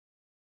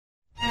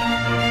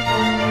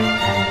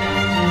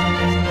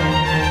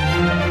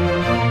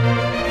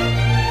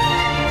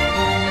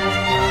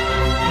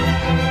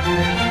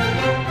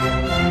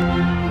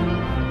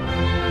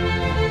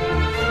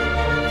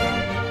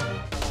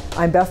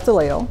I'm Beth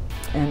DeLeo,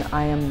 and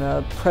I am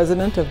the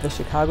president of the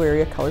Chicago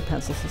Area Colored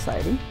Pencil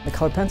Society. The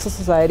Colored Pencil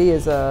Society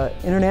is an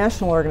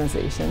international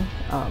organization.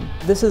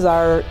 This is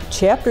our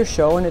chapter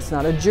show, and it's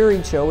not a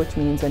juried show, which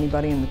means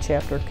anybody in the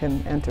chapter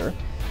can enter.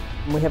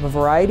 We have a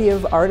variety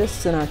of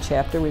artists in our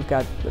chapter. We've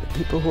got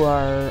people who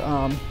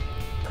are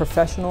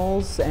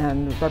professionals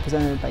and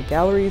represented by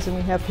galleries, and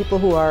we have people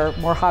who are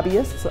more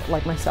hobbyists,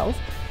 like myself.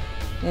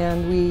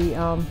 And we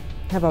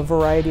have a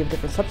variety of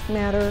different subject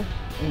matter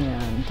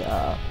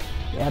and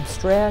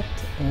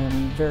abstract and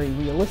very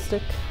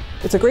realistic.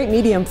 It's a great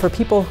medium for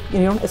people,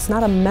 it's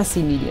not a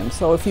messy medium.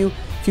 So if you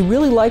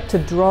really like to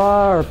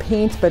draw or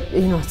paint, but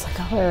it's like,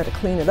 oh, I gotta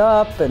clean it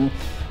up, and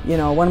when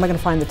am I gonna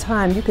find the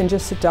time? You can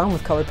just sit down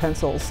with colored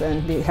pencils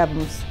and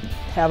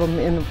have them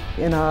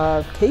in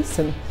a case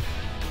and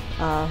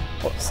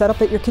set up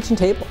at your kitchen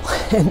table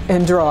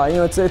and draw.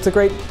 It's a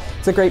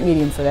great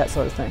medium for that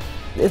sort of thing.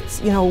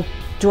 It's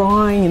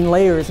drawing in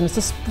layers, and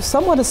it's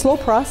somewhat a slow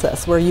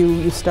process where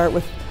you start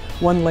with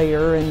one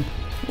layer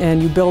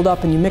and you build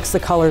up and you mix the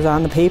colors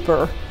on the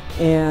paper,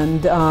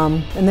 and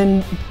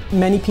then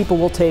many people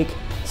will take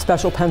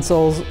special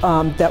pencils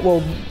that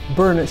will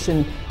burnish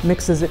and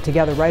mixes it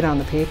together right on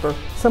the paper.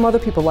 Some other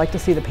people like to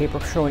see the paper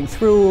showing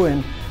through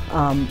and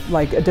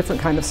like a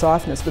different kind of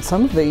softness, but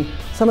some of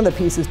the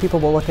pieces people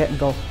will look at and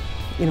go,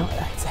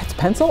 that's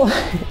pencil?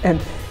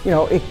 And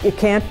it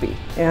can't be,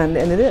 and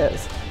it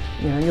is.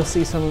 And you'll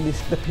see some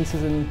of the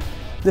pieces in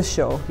this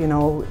show,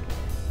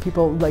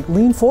 people like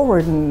lean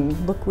forward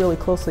and look really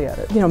closely at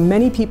it.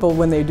 Many people,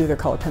 when they do their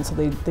colored pencil,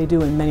 they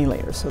do in many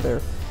layers. So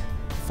they're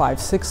 5,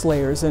 6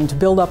 layers, and to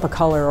build up a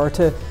color, or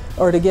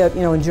to get,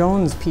 in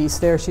Joan's piece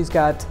there, she's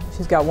got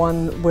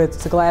one with,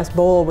 it's a glass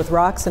bowl with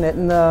rocks in it,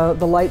 and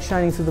the light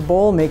shining through the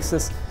bowl makes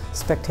this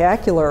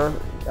spectacular,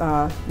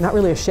 not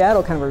really a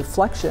shadow, kind of a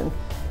reflection.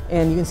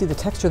 And you can see the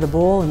texture of the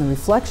bowl and the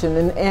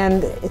reflection,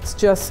 and it's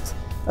just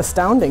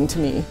astounding to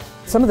me.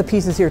 Some of the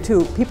pieces here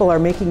too, people are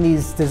making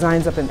these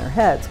designs up in their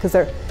heads, because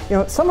they're,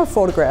 some are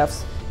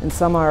photographs and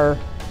some are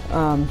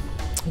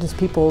just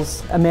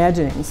people's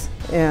imaginings.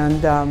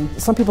 And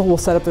some people will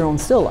set up their own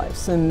still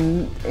lifes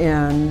and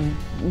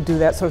do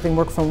that sort of thing,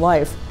 work from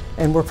life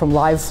and work from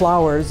live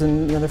flowers,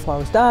 and their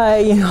flowers die,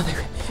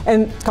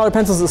 and colored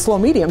pencil is a slow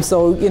medium,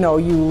 so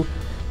you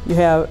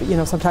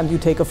have, sometimes you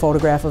take a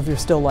photograph of your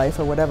still life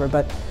or whatever,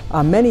 but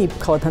many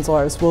colored pencil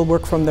artists will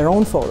work from their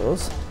own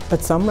photos,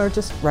 but some are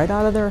just right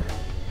out of their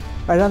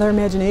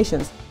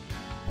imaginations.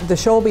 The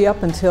show will be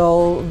up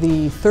until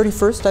the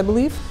 31st, I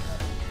believe,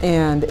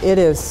 and it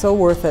is so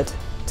worth it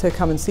to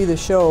come and see the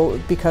show,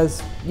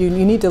 because you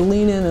need to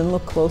lean in and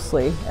look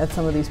closely at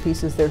some of these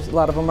pieces. A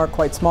lot of them are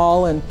quite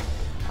small, and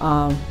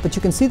but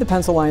you can see the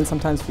pencil line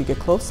sometimes if you get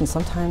close, and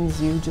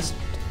sometimes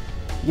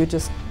you're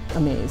just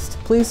amazed.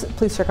 Please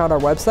check out our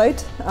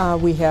website.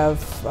 We have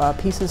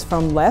pieces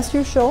from last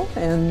year's show,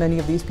 and many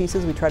of these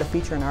pieces we try to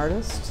feature an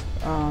artist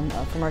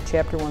from our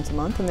chapter once a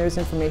month, and there's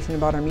information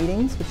about our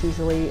meetings, which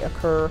usually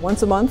occur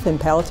once a month in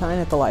Palatine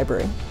at the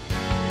library.